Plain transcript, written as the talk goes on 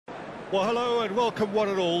Well, hello and welcome one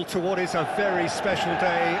and all to what is a very special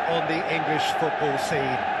day on the English football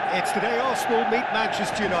scene. It's the day Arsenal meet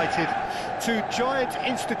Manchester United, two giant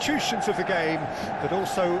institutions of the game that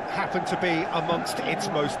also happen to be amongst its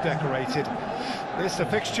most decorated. This is a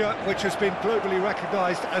fixture which has been globally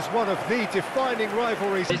recognised as one of the defining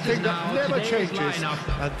rivalries, a thing that never changes,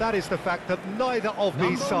 and that is the fact that neither of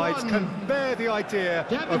these sides can bear the idea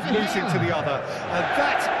of losing to the other, and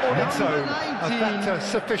that on its own a factor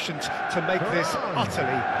sufficient to make this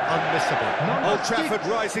utterly unmissable. Old Trafford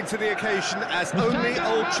rising to the occasion as only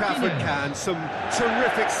Old Trafford can. Some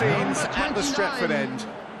terrific scenes at the Stretford end.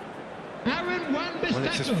 Well,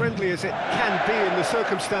 it's as friendly as it can be in the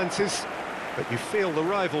circumstances, but you feel the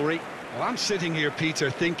rivalry. Well, I'm sitting here, Peter,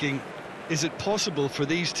 thinking, is it possible for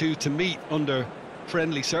these two to meet under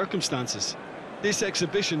friendly circumstances? This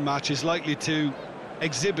exhibition match is likely to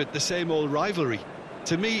exhibit the same old rivalry.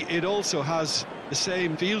 To me, it also has the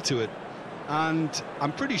same feel to it, and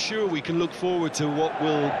I'm pretty sure we can look forward to what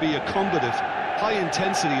will be a combative,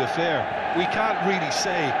 high-intensity affair. We can't really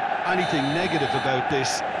say anything negative about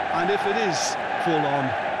this, and if it is full-on,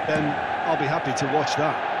 then I'll be happy to watch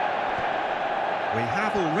that. We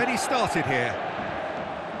have already started here.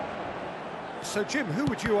 So, Jim, who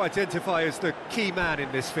would you identify as the key man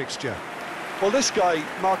in this fixture? Well, this guy,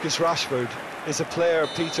 Marcus Rashford, is a player,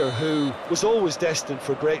 Peter, who was always destined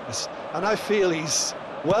for greatness, and I feel he's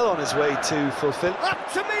well on his way to fulfill...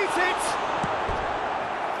 Up to meet it!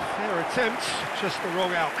 Fair attempt, just the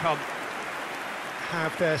wrong outcome.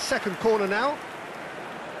 Have their second corner now.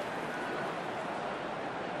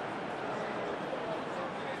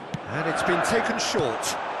 And it's been taken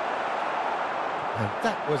short. And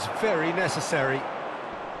that was very necessary.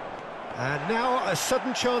 And now a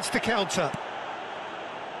sudden chance to counter.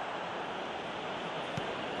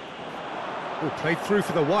 Oh, played through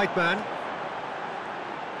for the wide man.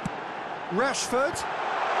 Rashford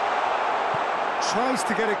tries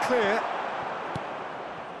to get it clear.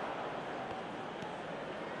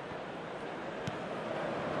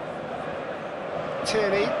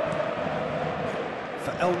 Tierney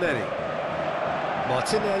for El Neni.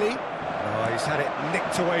 Martinelli. Oh, he's had it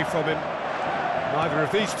nicked away from him. Neither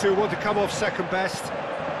of these two want to come off second best.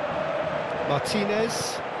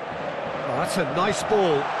 Martinez. Oh, that's a nice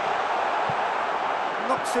ball.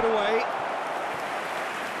 Knocks it away.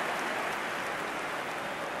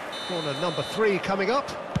 Corner number 3 coming up.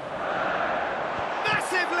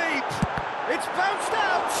 Massive leap! It's bounced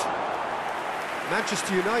out!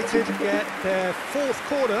 Manchester United get their 4th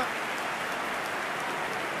corner.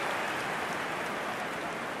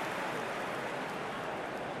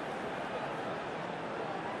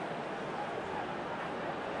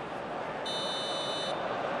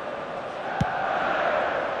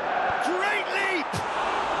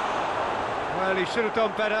 Well, he should have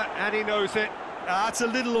done better, and he knows it. That's a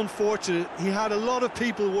little unfortunate. He had a lot of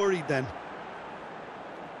people worried then.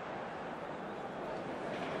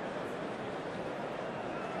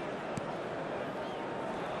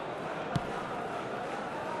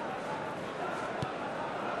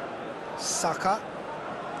 Saka.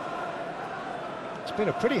 It's been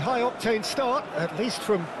a pretty high-octane start, at least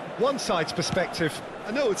from one side's perspective.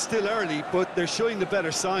 I know it's still early, but they're showing the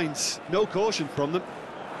better signs. No caution from them.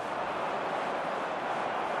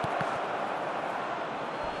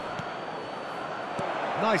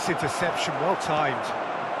 Nice interception, well timed.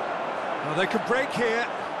 Now they can break here.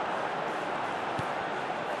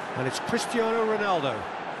 And it's Cristiano Ronaldo.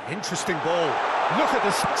 Interesting ball. Look at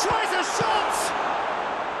this. Tries a shot!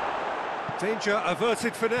 Danger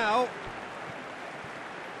averted for now.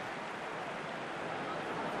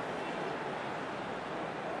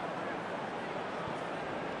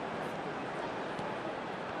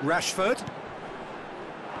 Rashford.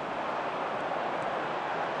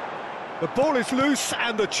 The ball is loose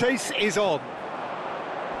and the chase is on.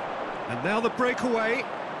 And now the breakaway.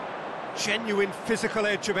 Genuine physical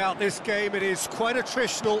edge about this game. It is quite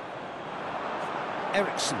attritional.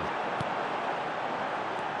 Eriksen.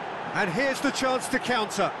 And here's the chance to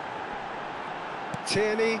counter.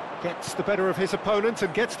 Tierney gets the better of his opponent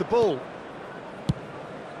and gets the ball.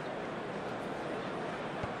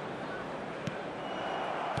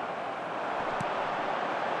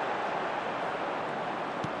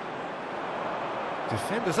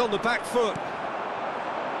 Defenders on the back foot.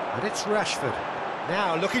 And it's Rashford.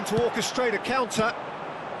 Now looking to orchestrate a counter.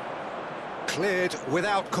 Cleared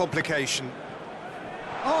without complication.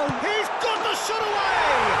 Oh, he's got the shot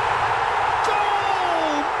away!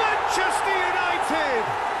 Goal! Manchester United!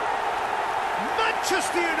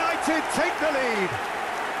 Manchester United take the lead.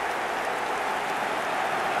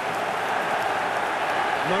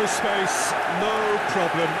 No space, no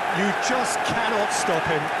problem. You just cannot stop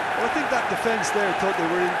him. Well, I think that defence there thought they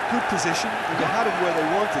were in good position and they had him where they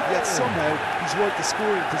wanted, yet somehow he's worked the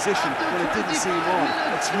scoring position when it didn't seem on.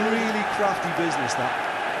 It's really crafty business, that.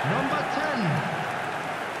 Number 10,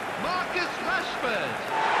 Marcus Rashford.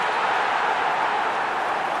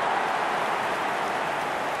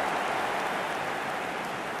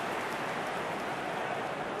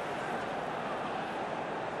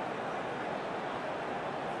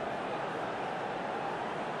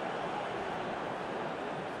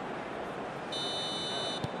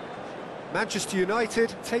 Manchester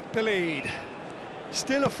United take the lead.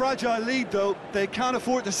 Still a fragile lead, though. They can't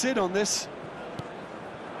afford to sit on this.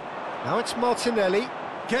 Now it's Martinelli.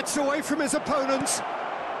 Gets away from his opponents.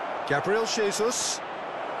 Gabriel Jesus.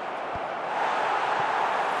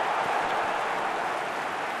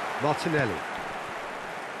 Martinelli.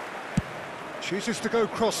 Chooses to go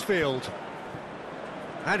cross-field.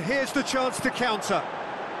 And here's the chance to counter.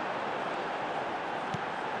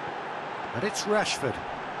 And it's Rashford.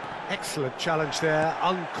 Excellent challenge there,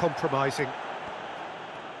 uncompromising.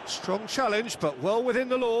 Strong challenge, but well within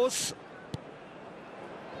the laws.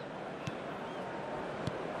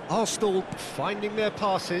 Arsenal finding their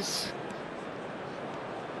passes.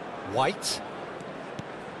 White.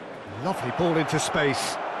 Lovely ball into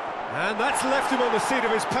space. And that's left him on the seat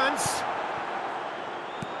of his pants.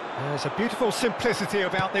 There's a beautiful simplicity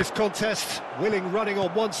about this contest. Willing running on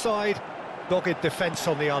one side, dogged defence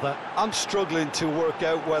on the other. I'm struggling to work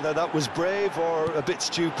out whether that was brave or a bit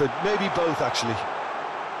stupid. Maybe both, actually.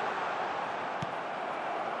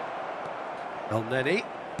 El-Neni.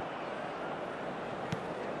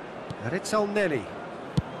 And it's El-Neni.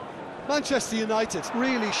 Manchester United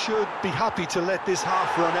really should be happy to let this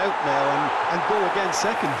half run out now and go again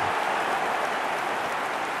second.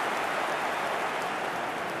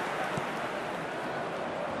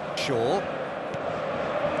 Shaw.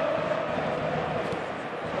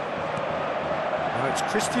 Now it's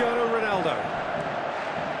Cristiano Ronaldo.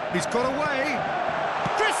 He's got away.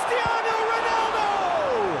 Cristiano Ronaldo!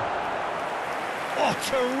 Oh,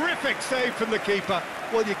 terrific save from the keeper.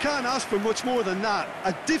 Well, you can't ask for much more than that.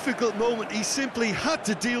 A difficult moment he simply had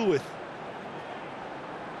to deal with.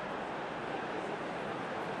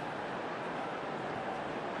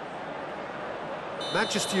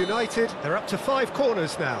 Manchester United, they're up to 5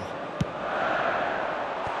 corners now.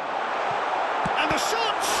 And the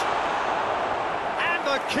shot! And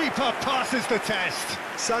the keeper passes the test.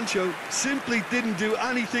 Sancho simply didn't do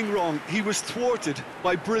anything wrong. He was thwarted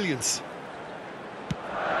by brilliance.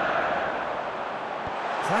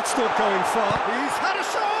 That's not going far. He's had a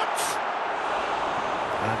shot!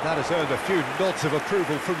 And that has earned a few nods of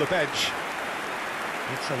approval from the bench.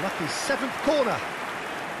 It's a lucky 7th corner.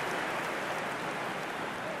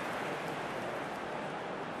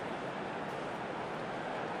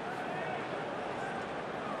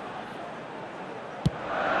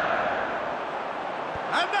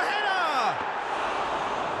 And the header!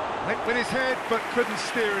 Went with his head, but couldn't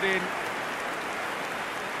steer it in.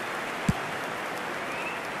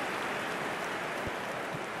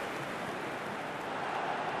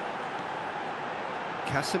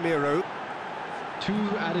 Casemiro. 2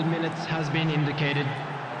 added minutes has been indicated.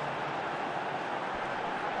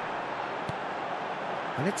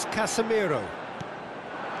 And it's Casemiro.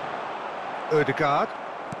 Ødegaard.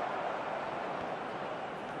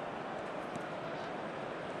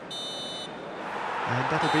 And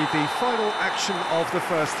that'll be the final action of the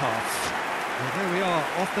first half. Well, there we are,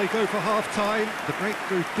 off they go for half-time. The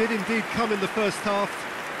breakthrough did indeed come in the first half,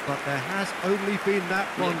 but there has only been that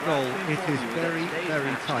one goal. It is very,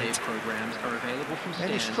 very tight.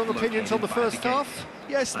 Any strong opinions on the first half?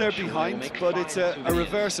 Yes, they're behind, but it's a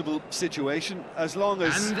reversible situation. As long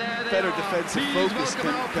as better defensive focus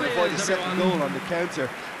can avoid a second goal on the counter,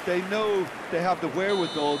 they know they have the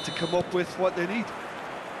wherewithal to come up with what they need.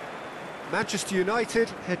 Manchester United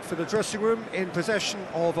head for the dressing room in possession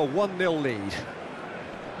of a 1-0 lead.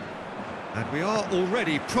 And we are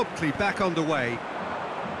already promptly back underway.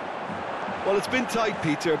 Well, it's been tight,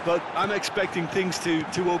 Peter, but I'm expecting things to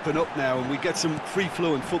open up now and we get some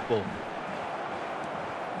free-flowing football.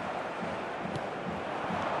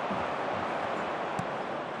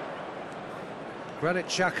 Granit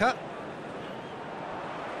Xhaka.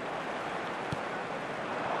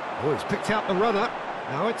 Oh, he's picked out the runner.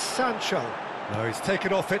 Now it's Sancho. No, he's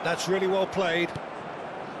taken off it, that's really well played.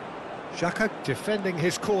 Xhaka defending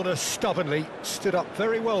his corner stubbornly, stood up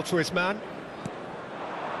very well to his man.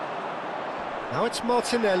 Now it's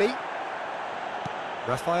Martinelli.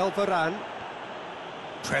 Rafael Varane.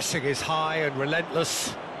 Pressing is high and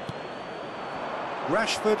relentless.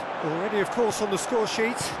 Rashford already, of course, on the score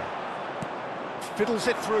sheet. Fiddles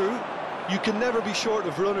it through. You can never be short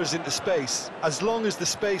of runners into space, as long as the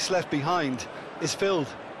space left behind is filled.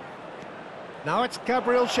 Now it's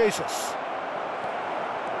Gabriel Jesus.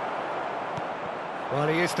 Well,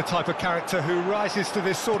 he is the type of character who rises to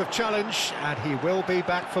this sort of challenge, and he will be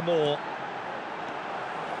back for more.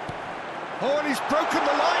 Oh, and he's broken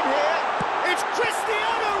the line here. It's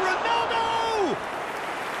Cristiano Ronaldo!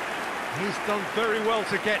 He's done very well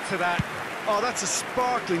to get to that. Oh, that's a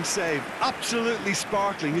sparkling save. Absolutely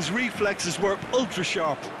sparkling. His reflexes were ultra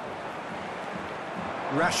sharp.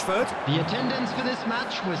 Rashford. The attendance for this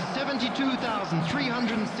match was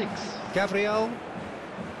 72,306. Gabriel.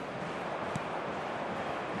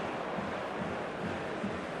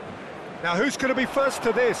 Now, who's going to be first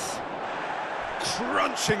to this?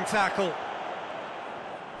 Crunching tackle.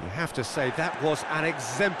 You have to say that was an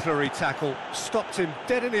exemplary tackle. Stopped him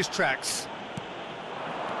dead in his tracks.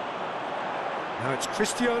 Now it's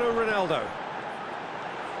Cristiano Ronaldo.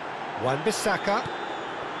 Wan-Bissaka.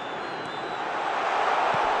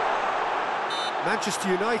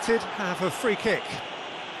 Manchester United have a free kick.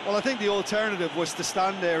 Well, I think the alternative was to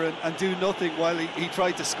stand there and do nothing while he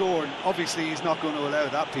tried to score, and obviously he's not going to allow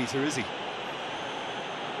that, Peter, is he?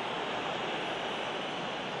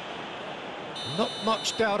 Not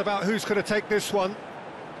much doubt about who's going to take this one.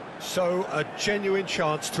 So, a genuine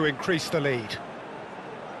chance to increase the lead.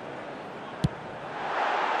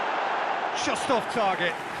 Just off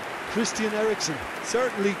target. Christian Eriksen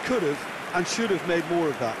certainly could have and should have made more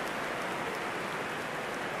of that.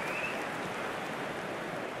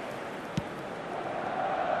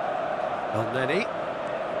 Elneny.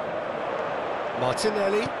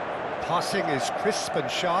 Martinelli. Passing is crisp and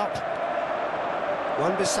sharp.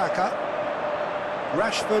 Wan-Bissaka.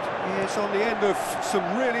 Rashford is on the end of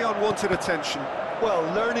some really unwanted attention. Well,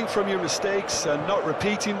 learning from your mistakes and not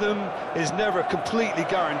repeating them is never completely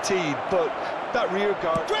guaranteed, but that rear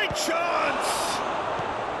guard... Great chance!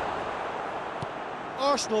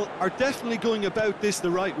 Arsenal are definitely going about this the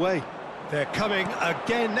right way. They're coming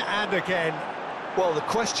again and again. Well, the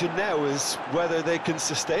question now is whether they can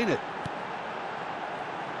sustain it.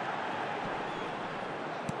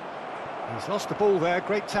 He's lost the ball there,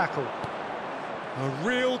 great tackle. A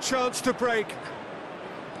real chance to break.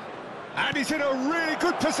 And he's in a really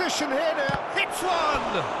good position here now. Hits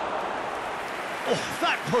one! Oh,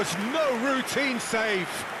 that was no routine save.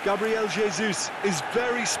 Gabriel Jesus is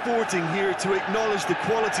very sporting here to acknowledge the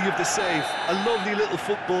quality of the save. A lovely little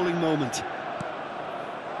footballing moment.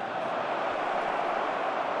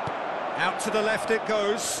 Out to the left it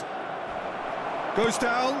goes. Goes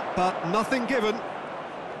down, but nothing given.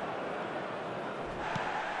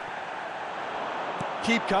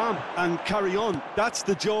 Keep calm and carry on. That's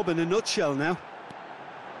the job in a nutshell now.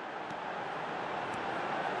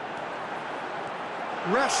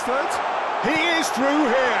 Rashford, he is through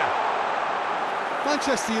here.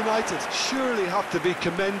 Manchester United surely have to be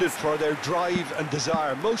commended for their drive and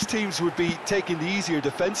desire. Most teams would be taking the easier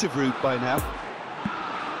defensive route by now.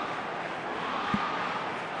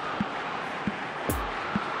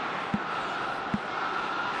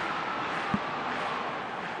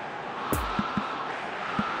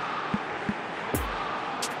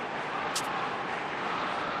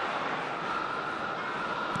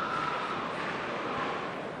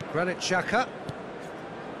 Granit Xhaka.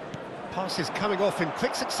 Pass is coming off in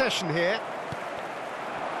quick succession here.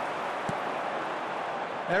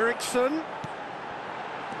 Eriksen.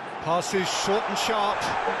 Pass is short and sharp.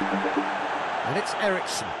 And it's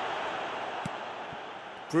Eriksen.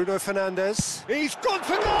 Bruno Fernandes. He's gone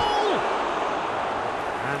for goal!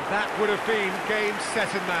 And that would have been game,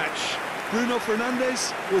 set and match. Bruno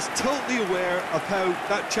Fernandes was totally aware of how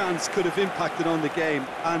that chance could have impacted on the game,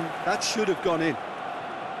 and that should have gone in.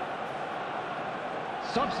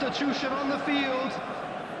 Substitution on the field.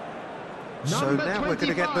 So now we're going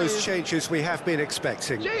to get those changes we have been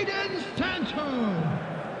expecting. Jadon Sancho.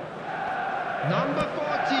 Number 14.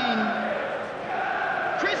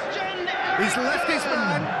 Christian Eriksen. He's left his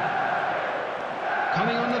man.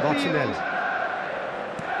 Coming on the Martinelli. field.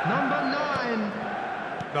 Number 9.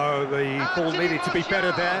 No, the ball needed to be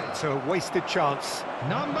better there. It's a wasted chance.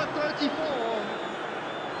 Number 34.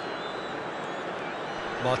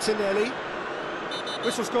 Martinelli.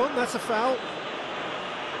 Whistle's gone, that's a foul.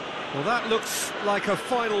 Well, that looks like a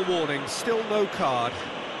final warning, still no card.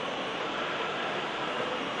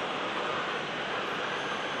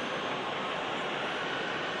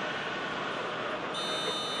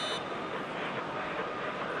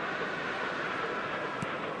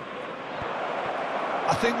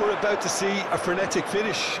 I think we're about to see a frenetic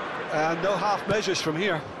finish, and no half measures from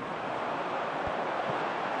here.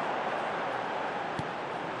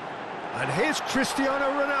 And here's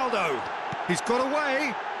Cristiano Ronaldo. He's got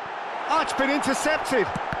away. Oh, it's been intercepted.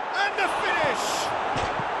 And the finish!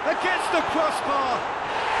 Against the crossbar.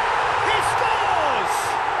 He scores!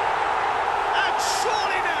 And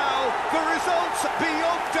surely now, the result's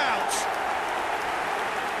beyond doubt.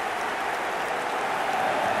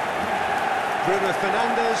 Bruno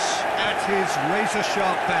Fernandes at his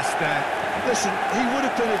razor-sharp best there. Listen, he would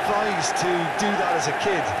have been advised to do that as a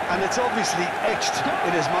kid, and it's obviously etched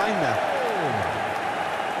in his mind now.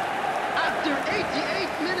 After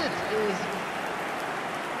 88 minutes is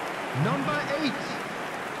number 8,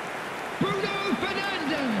 Bruno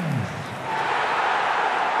Fernandes.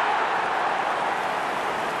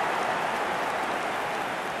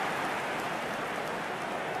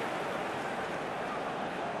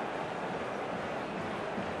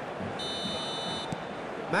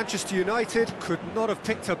 Manchester United could not have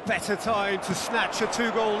picked a better time to snatch a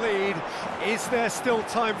 2-goal lead. Is there still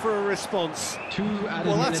time for a response? 2 added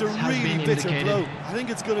Well, that's a minutes has really been bitter indicated. blow. I think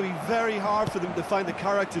it's going to be very hard for them to find the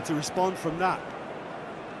character to respond from that.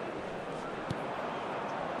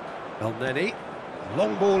 Elneny,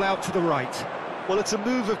 long ball out to the right. Well, it's a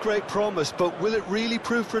move of great promise, but will it really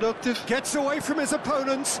prove productive? Gets away from his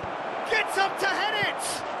opponents. Gets up to head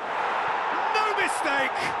it. No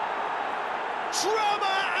mistake. Drama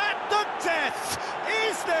at the death!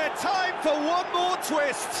 Is there time for one more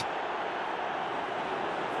twist?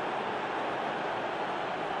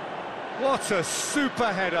 What a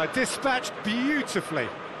super header, dispatched beautifully.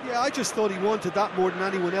 Yeah, I just thought he wanted that more than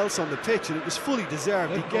anyone else on the pitch, and it was fully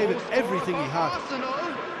deserved. He gave it everything he had.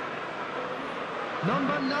 Arsenal.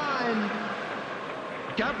 Number 9,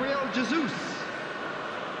 Gabriel Jesus.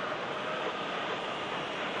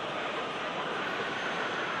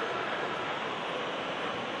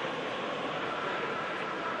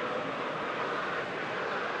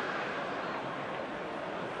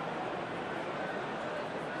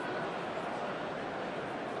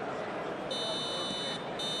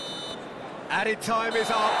 Added time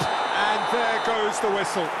is up, and there goes the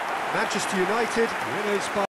whistle. Manchester United winners by